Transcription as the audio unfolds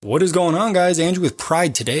What is going on, guys? Andrew with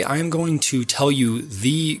Pride. Today, I am going to tell you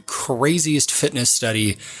the craziest fitness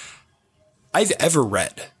study I've ever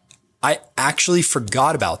read. I actually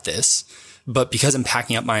forgot about this, but because I'm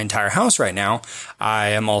packing up my entire house right now, I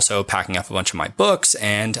am also packing up a bunch of my books,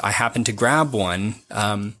 and I happened to grab one,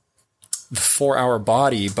 The 4-Hour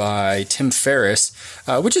Body by Tim Ferriss,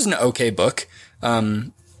 which is an okay book.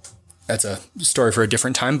 That's a story for a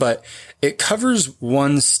different time, but it covers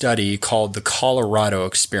one study called the Colorado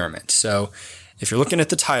Experiment. So if you're looking at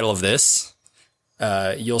the title of this,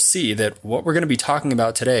 you'll see that what we're going to be talking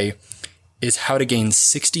about today is how to gain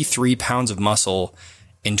 63 pounds of muscle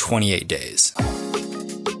in 28 days.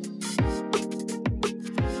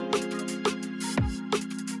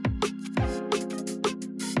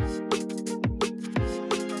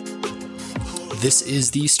 This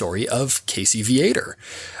is the story of Casey Viator.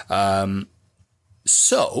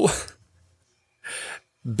 So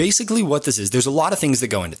basically what this is, there's a lot of things that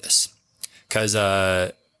go into this because,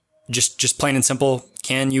 just plain and simple,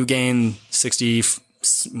 can you gain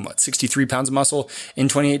 63 pounds of muscle in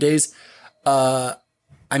 28 days?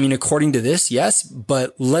 According to this, yes,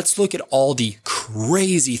 but let's look at all the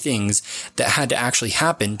crazy things that had to actually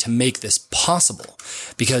happen to make this possible.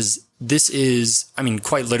 Because this is,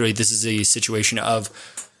 quite literally, this is a situation of,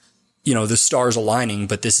 the stars aligning,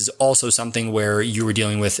 but this is also something where you were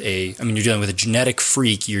dealing with you're dealing with a genetic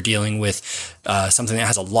freak. You're dealing with something that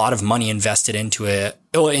has a lot of money invested into it,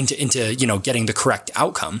 into getting the correct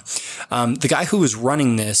outcome. The guy who was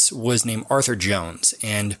running this was named Arthur Jones,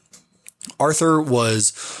 and Arthur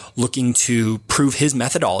was looking to prove his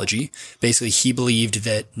methodology. Basically, he believed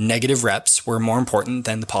that negative reps were more important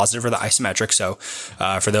than the positive or the isometric. So,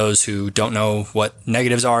 for those who don't know what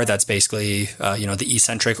negatives are, that's basically, the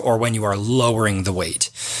eccentric or when you are lowering the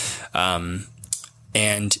weight.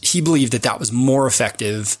 And he believed that that was more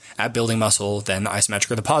effective at building muscle than the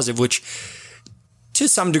isometric or the positive, which to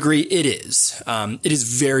some degree it is. It is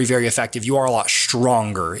very, very effective. You are a lot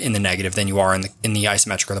stronger in the negative than you are in the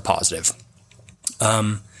isometric or the positive.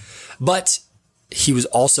 But he was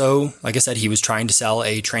also, like I said, he was trying to sell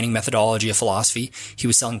a training methodology, a philosophy. He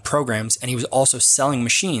was selling programs, and he was also selling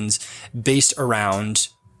machines based around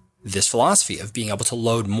this philosophy of being able to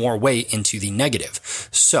load more weight into the negative.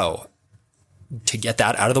 So to get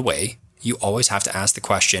that out of the way, you always have to ask the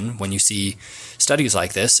question when you see studies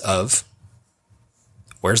like this of,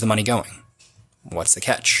 where's the money going? What's the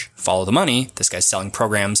catch? Follow the money. This guy's selling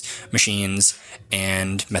programs, machines,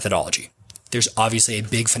 and methodology. There's obviously a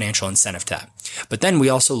big financial incentive to that. But then we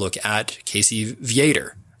also look at Casey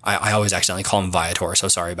Viator. I always accidentally call him Viator, so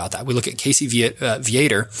sorry about that. We look at Casey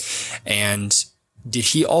Viator, and did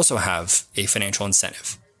he also have a financial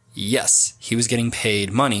incentive? Yes, he was getting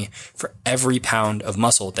paid money for every pound of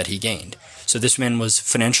muscle that he gained. So this man was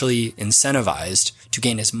financially incentivized to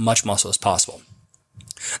gain as much muscle as possible.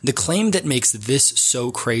 The claim that makes this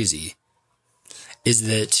so crazy is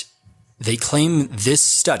that they claim this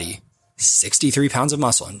study, 63 pounds of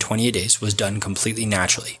muscle in 28 days, was done completely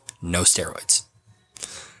naturally. No steroids.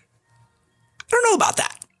 I don't know about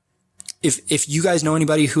that. If you guys know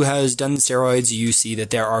anybody who has done steroids, you see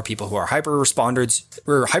that there are people who are hyper responders.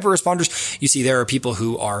 You see there are people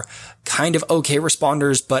who are kind of okay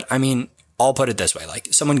responders, but I'll put it this way. Like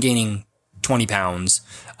someone gaining 20 pounds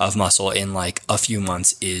of muscle in like a few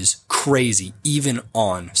months is crazy, even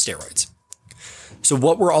on steroids. So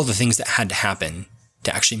what were all the things that had to happen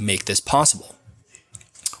to actually make this possible?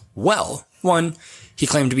 Well, one, he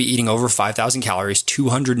claimed to be eating over 5,000 calories,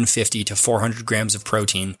 250 to 400 grams of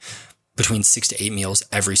protein between 6 to 8 meals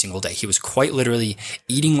every single day. He was quite literally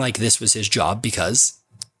eating like this was his job because,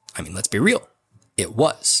 let's be real, it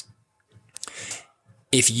was.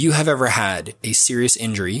 If you have ever had a serious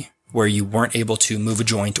injury where you weren't able to move a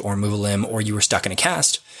joint or move a limb, or you were stuck in a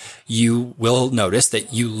cast, you will notice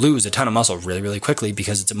that you lose a ton of muscle really, really quickly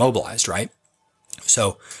because it's immobilized, right?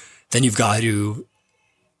 So then you've got to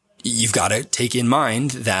take in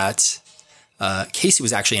mind that Casey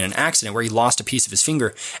was actually in an accident where he lost a piece of his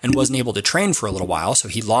finger and wasn't able to train for a little while. So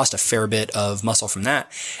he lost a fair bit of muscle from that.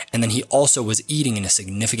 And then he also was eating in a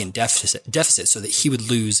significant deficit so that he would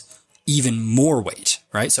lose even more weight,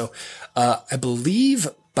 right? So I believe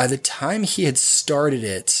by the time he had started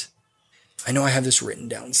it, I know I have this written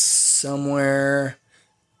down somewhere.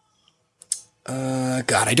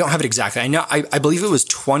 I don't have it exactly. I believe it was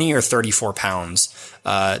 20 or 34 pounds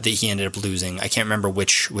that he ended up losing. I can't remember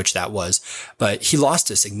which that was, but he lost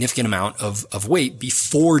a significant amount of weight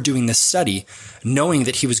before doing this study, knowing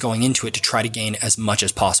that he was going into it to try to gain as much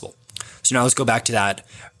as possible. So now let's go back to that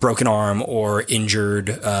broken arm or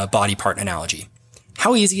injured body part analogy.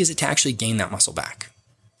 How easy is it to actually gain that muscle back?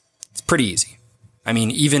 It's pretty easy. I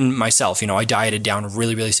mean, even myself, I dieted down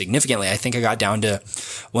really, really significantly. I think I got down to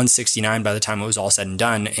 169 by the time it was all said and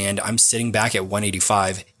done. And I'm sitting back at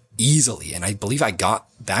 185 easily. And I believe I got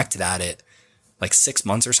back to that at like 6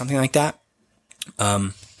 months or something like that.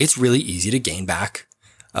 It's really easy to gain back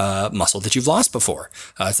muscle that you've lost before.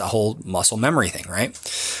 It's that whole muscle memory thing, right?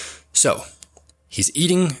 So he's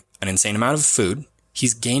eating an insane amount of food.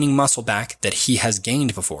 He's gaining muscle back that he has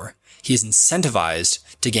gained before. He is incentivized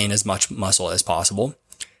to gain as much muscle as possible.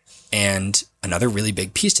 And another really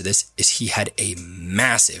big piece to this is he had a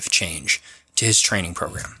massive change to his training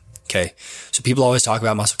program. Okay. So people always talk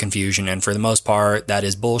about muscle confusion, and for the most part, that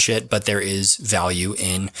is bullshit, but there is value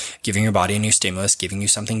in giving your body a new stimulus, giving you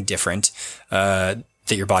something different, that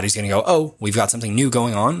your body's going to go, oh, we've got something new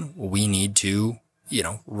going on. We need to,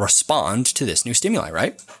 respond to this new stimuli,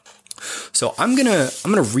 right? So I'm going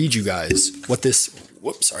to read you guys what this,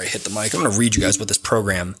 I hit the mic. I'm going to read you guys what this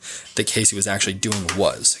program that Casey was actually doing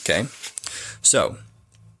was. Okay. So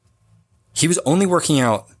he was only working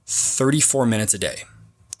out 34 minutes a day.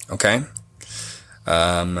 Okay.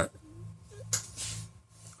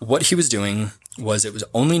 What he was doing was it was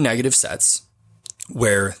only negative sets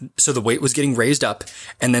so the weight was getting raised up,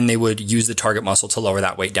 and then they would use the target muscle to lower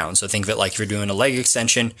that weight down. So think of it like if you're doing a leg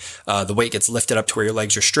extension, the weight gets lifted up to where your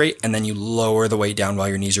legs are straight, and then you lower the weight down while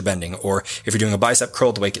your knees are bending. Or if you're doing a bicep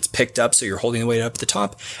curl, the weight gets picked up, so you're holding the weight up at the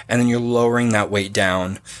top, and then you're lowering that weight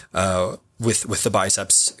down, with the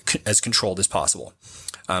biceps as controlled as possible.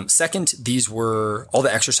 Second, all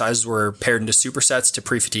the exercises were paired into supersets to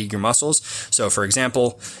pre-fatigue your muscles. So for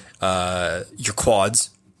example, your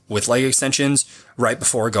quads with leg extensions right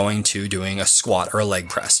before going to doing a squat or a leg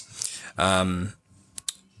press. So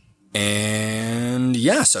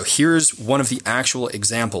here's one of the actual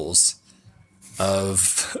examples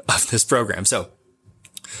of this program. So,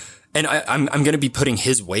 and I'm going to be putting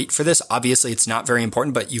his weight for this. Obviously, it's not very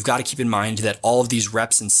important, but you've got to keep in mind that all of these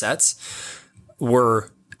reps and sets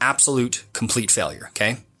were absolute complete failure.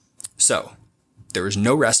 Okay. So there was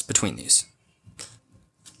no rest between these.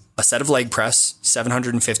 A set of leg press,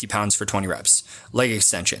 750 pounds for 20 reps. Leg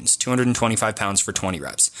extensions, 225 pounds for 20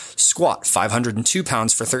 reps. Squat, 502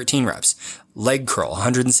 pounds for 13 reps. Leg curl,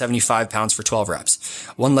 175 pounds for 12 reps.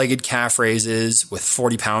 One-legged calf raises with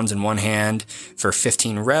 40 pounds in one hand for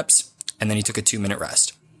 15 reps. And then he took a 2-minute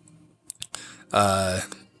rest.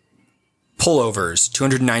 Pullovers,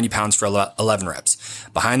 290 pounds for 11 reps.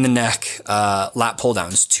 Behind the neck, lat pull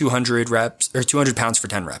downs, 200 pounds for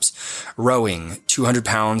 10 reps. Rowing, 200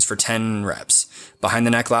 pounds for 10 reps. Behind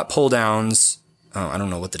the neck lat pull downs. Oh, I don't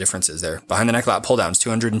know what the difference is there. Behind the neck lat pull downs,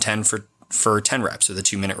 210 for 10 reps with a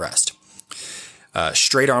 2-minute rest.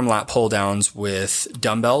 Straight arm lat pull downs with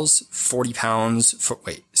dumbbells, 40 pounds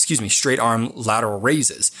straight arm lateral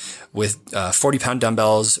raises with 40 pound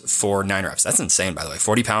dumbbells for 9 reps. That's insane, by the way.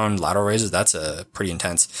 40 pound lateral raises, that's pretty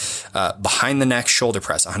intense. Behind the neck shoulder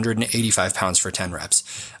press, 185 pounds for 10 reps.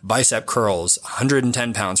 Bicep curls,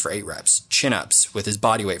 110 pounds for 8 reps. Chin ups with his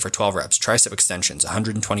body weight for 12 reps. Tricep extensions,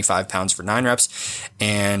 125 pounds for 9 reps.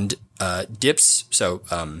 And dips, so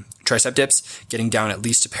tricep dips, getting down at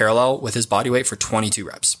least to parallel with his body weight for 22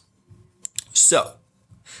 reps. So,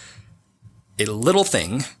 a little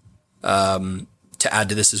thing to add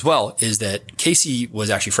to this as well is that Casey was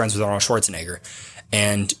actually friends with Arnold Schwarzenegger,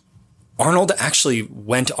 and Arnold actually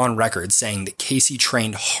went on record saying that Casey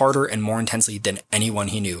trained harder and more intensely than anyone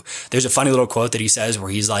he knew. There's a funny little quote that he says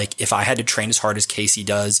where he's like, if I had to train as hard as Casey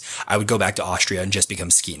does, I would go back to Austria and just become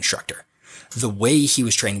a ski instructor. The way he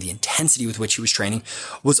was training, the intensity with which he was training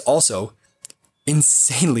was also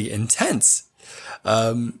insanely intense.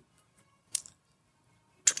 Let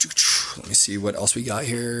me see what else we got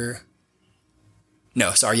here.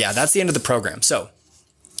 No, sorry. Yeah, that's the end of the program. So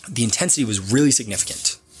the intensity was really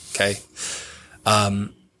significant. Okay.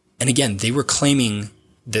 And again, they were claiming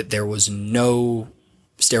that there was no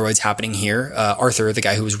steroids happening here. Arthur, the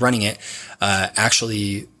guy who was running it,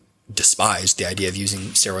 actually despised the idea of using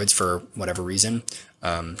steroids for whatever reason.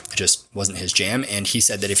 It just wasn't his jam. And he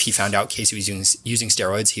said that if he found out Casey was using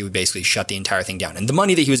steroids, he would basically shut the entire thing down. And the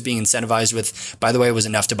money that he was being incentivized with, by the way, was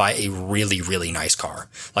enough to buy a really, really nice car.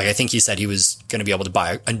 Like, I think he said he was going to be able to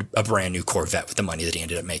buy a brand new Corvette with the money that he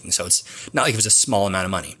ended up making. So it's not like it was a small amount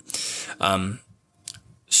of money.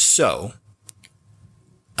 So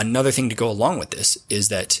another thing to go along with this is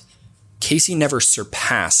that Casey never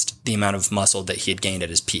surpassed the amount of muscle that he had gained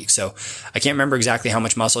at his peak. So I can't remember exactly how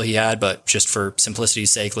much muscle he had, but just for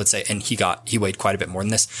simplicity's sake, let's say, and he weighed quite a bit more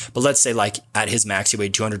than this, but let's say like at his max, he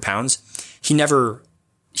weighed 200 pounds. He never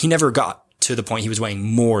got to the point he was weighing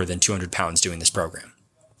more than 200 pounds doing this program.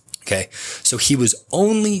 Okay. So he was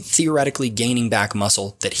only theoretically gaining back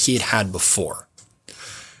muscle that he had before.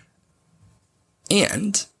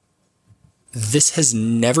 And this has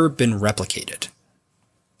never been replicated.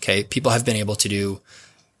 Okay. People have been able to do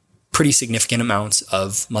pretty significant amounts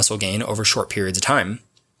of muscle gain over short periods of time.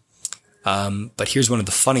 But here's one of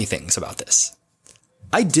the funny things about this.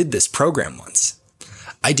 I did this program once.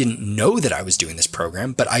 I didn't know that I was doing this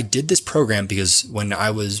program, but I did this program because when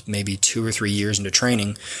I was maybe 2 or 3 years into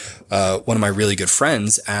training, one of my really good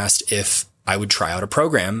friends asked if I would try out a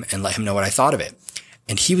program and let him know what I thought of it.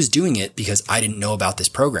 And he was doing it because I didn't know about this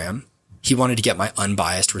program. He wanted to get my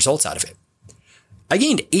unbiased results out of it. I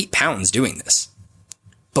gained 8 pounds doing this.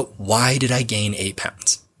 But why did I gain 8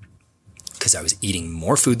 pounds? Because I was eating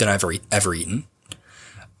more food than I've ever eaten.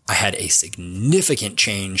 I had a significant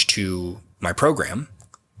change to my program.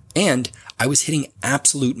 And I was hitting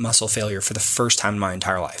absolute muscle failure for the first time in my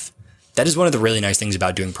entire life. That is one of the really nice things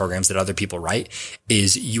about doing programs that other people write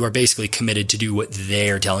is you are basically committed to do what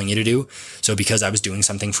they're telling you to do. So because I was doing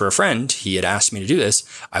something for a friend, he had asked me to do this,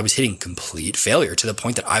 I was hitting complete failure to the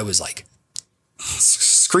point that I was like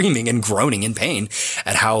screaming and groaning in pain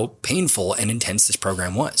at how painful and intense this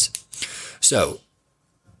program was. So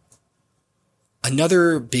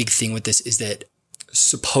another big thing with this is that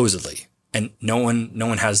supposedly, and no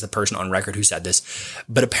one has the person on record who said this,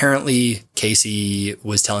 but apparently Casey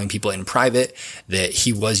was telling people in private that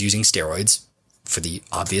he was using steroids for the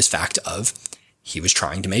obvious fact of he was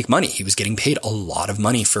trying to make money. He was getting paid a lot of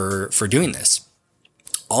money for doing this.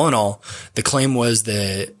 All in all, the claim was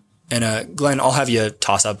that, and Glenn, I'll have you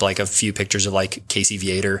toss up like a few pictures of like Casey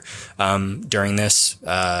Viator during this,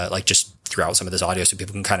 like just throughout some of this audio so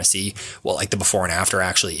people can kind of see what like the before and after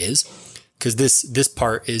actually is. Because this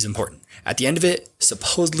part is important. At the end of it,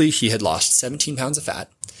 supposedly he had lost 17 pounds of fat.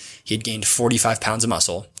 He had gained 45 pounds of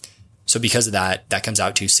muscle. So because of that, that comes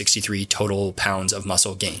out to 63 total pounds of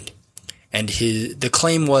muscle gained. And the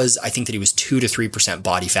claim was, I think that he was 2 to 3%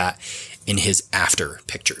 body fat in his after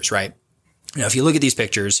pictures, right? Now, if you look at these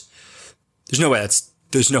pictures, there's no way that's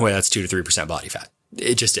 2 to 3% body fat.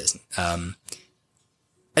 It just isn't. And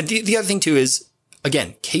the other thing too is,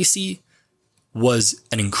 again, Casey was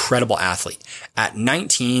an incredible athlete. At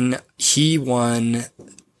 19, he won,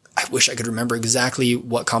 I wish I could remember exactly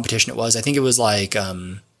what competition it was. I think it was like,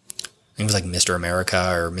 Mr. America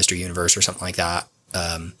or Mr. Universe or something like that.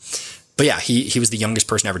 But yeah, he was the youngest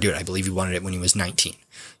person to ever do it. I believe he won it when he was 19.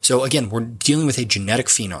 So again, we're dealing with a genetic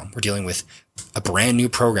phenom. We're dealing with a brand new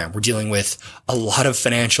program. We're dealing with a lot of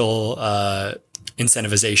financial,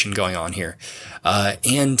 incentivization going on here.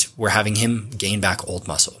 And we're having him gain back old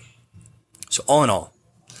muscle. So all in all,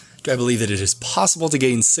 do I believe that it is possible to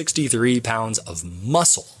gain 63 pounds of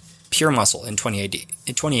muscle, pure muscle in 28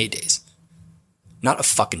 days? Not a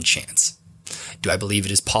fucking chance. Do I believe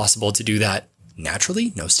it is possible to do that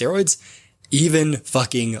naturally? No steroids? Even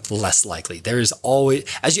fucking less likely. There is always,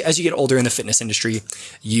 as you get older in the fitness industry,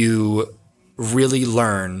 you really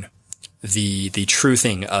learn the true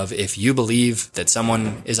thing of if you believe that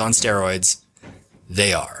someone is on steroids,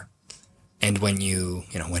 they are. And when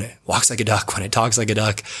when it walks like a duck, when it talks like a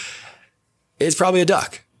duck, it's probably a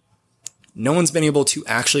duck. No one's been able to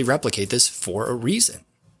actually replicate this for a reason,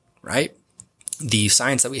 right? The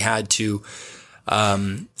science that we had to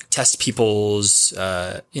test people's,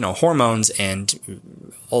 hormones and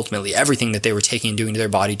ultimately everything that they were taking and doing to their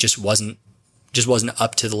body just wasn't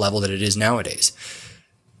up to the level that it is nowadays.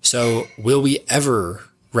 So will we ever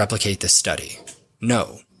replicate this study?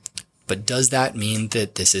 No. But does that mean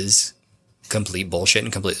that this is complete bullshit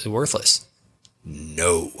and completely worthless?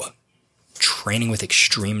 No. Training with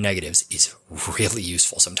extreme negatives is really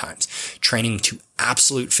useful sometimes. Training to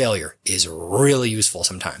absolute failure is really useful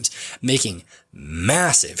sometimes. Making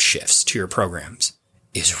massive shifts to your programs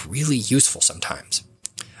is really useful sometimes.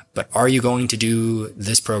 But are you going to do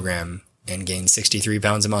this program and gain 63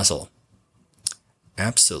 pounds of muscle?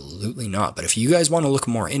 Absolutely not. But if you guys want to look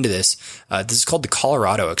more into this, this is called the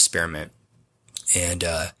Colorado experiment. And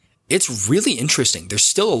it's really interesting. There's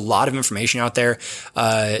still a lot of information out there.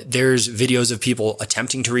 There's videos of people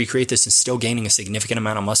attempting to recreate this and still gaining a significant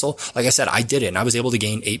amount of muscle. Like I said, I did it and I was able to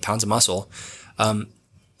gain 8 pounds of muscle.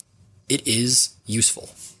 It is useful,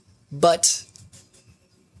 but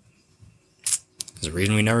there's a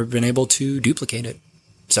reason we've never been able to duplicate it.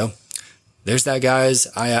 So there's that, guys.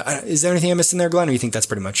 Is there anything I missed in there, Glenn? Or you think that's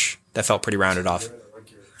pretty much, that felt pretty rounded off? I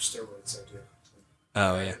like your steroids idea.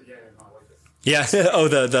 Oh, yeah. Yeah. Oh,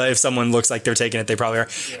 the if someone looks like they're taking it, they probably are.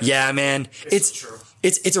 Yeah, man. It's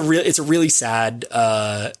a really sad.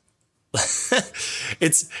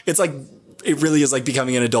 It's like it really is like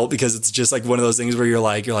becoming an adult because it's just like one of those things where you're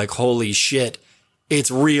like holy shit,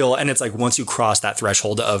 it's real. And it's like once you cross that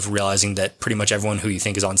threshold of realizing that pretty much everyone who you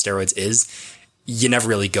think is on steroids is, you never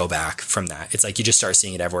really go back from that. It's like you just start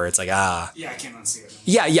seeing it everywhere. It's like, Yeah, I can't unsee it.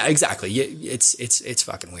 yeah, exactly. It's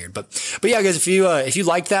fucking weird. But yeah, guys, if you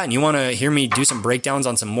like that and you want to hear me do some breakdowns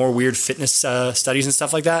on some more weird fitness studies and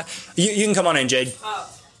stuff like that, you can come on in, Jade.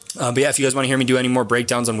 But yeah, if you guys want to hear me do any more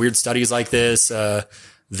breakdowns on weird studies like this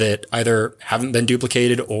that either haven't been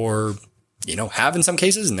duplicated or have in some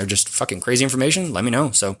cases, and they're just fucking crazy information, let me know.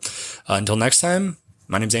 So until next time,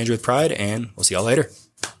 my name's Andrew with Pride, and we'll see y'all later.